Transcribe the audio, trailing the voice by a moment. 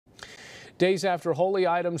Days after holy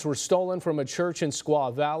items were stolen from a church in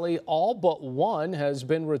Squaw Valley, all but one has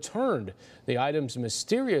been returned. The items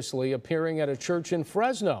mysteriously appearing at a church in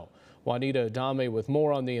Fresno. Juanita Adame with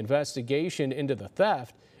more on the investigation into the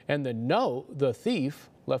theft and the note the thief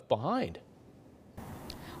left behind.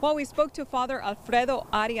 Well, we spoke to Father Alfredo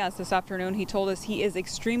Arias this afternoon. He told us he is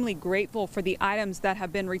extremely grateful for the items that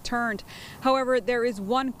have been returned. However, there is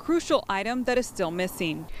one crucial item that is still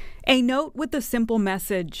missing. A note with the simple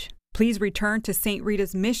message: please return to St.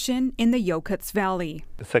 Rita's mission in the Yokuts Valley.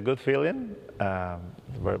 It's a good feeling.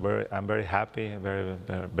 I'm very happy,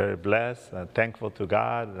 very blessed, thankful to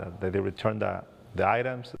God that they returned the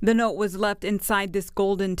items. The note was left inside this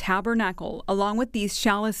golden tabernacle, along with these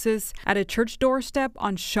chalices, at a church doorstep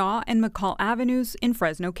on Shaw and McCall Avenues in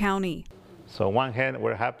Fresno County. So on one hand,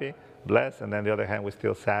 we're happy, blessed, and then the other hand, we're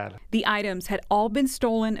still sad. The items had all been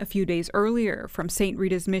stolen a few days earlier from St.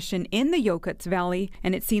 Rita's mission in the Yokuts Valley,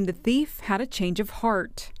 and it seemed the thief had a change of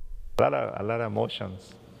heart. A lot of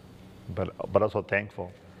emotions, but also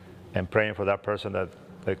thankful, and praying for that person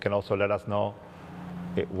that can also let us know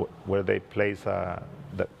where they place the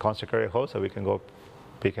consecrated host so we can go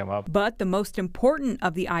pick him up. But the most important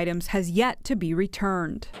of the items has yet to be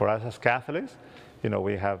returned. For us as Catholics,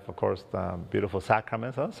 we have, of course, beautiful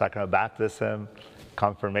sacraments, sacrament of baptism,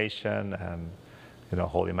 confirmation, and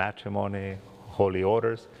holy matrimony, holy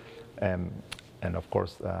orders, and of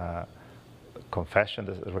course, confession,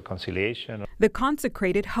 reconciliation. The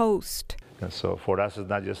consecrated host. And so for us, it's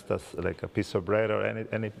not just like a piece of bread or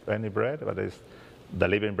any bread, but it's the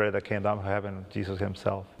living bread that came down from heaven, Jesus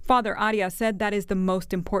himself. Father Arias said that is the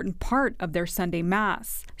most important part of their Sunday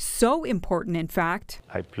Mass. So important, in fact.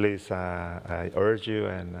 I urge you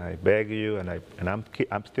and I beg you, and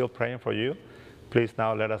I'm still praying for you. Please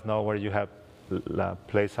now let us know where you have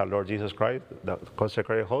placed our Lord Jesus Christ, the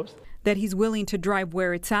consecrated host. That he's willing to drive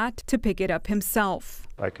where it's at to pick it up himself.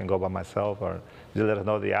 I can go by myself, or just let us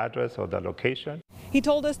know the address or the location. He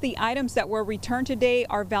told us the items that were returned today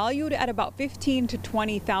are valued at about $15,000 to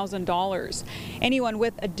 $20,000. Anyone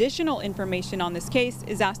with additional information on this case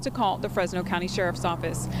is asked to call the Fresno County Sheriff's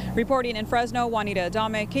Office. Reporting in Fresno, Juanita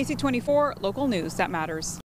Adame, KC24, local news that matters.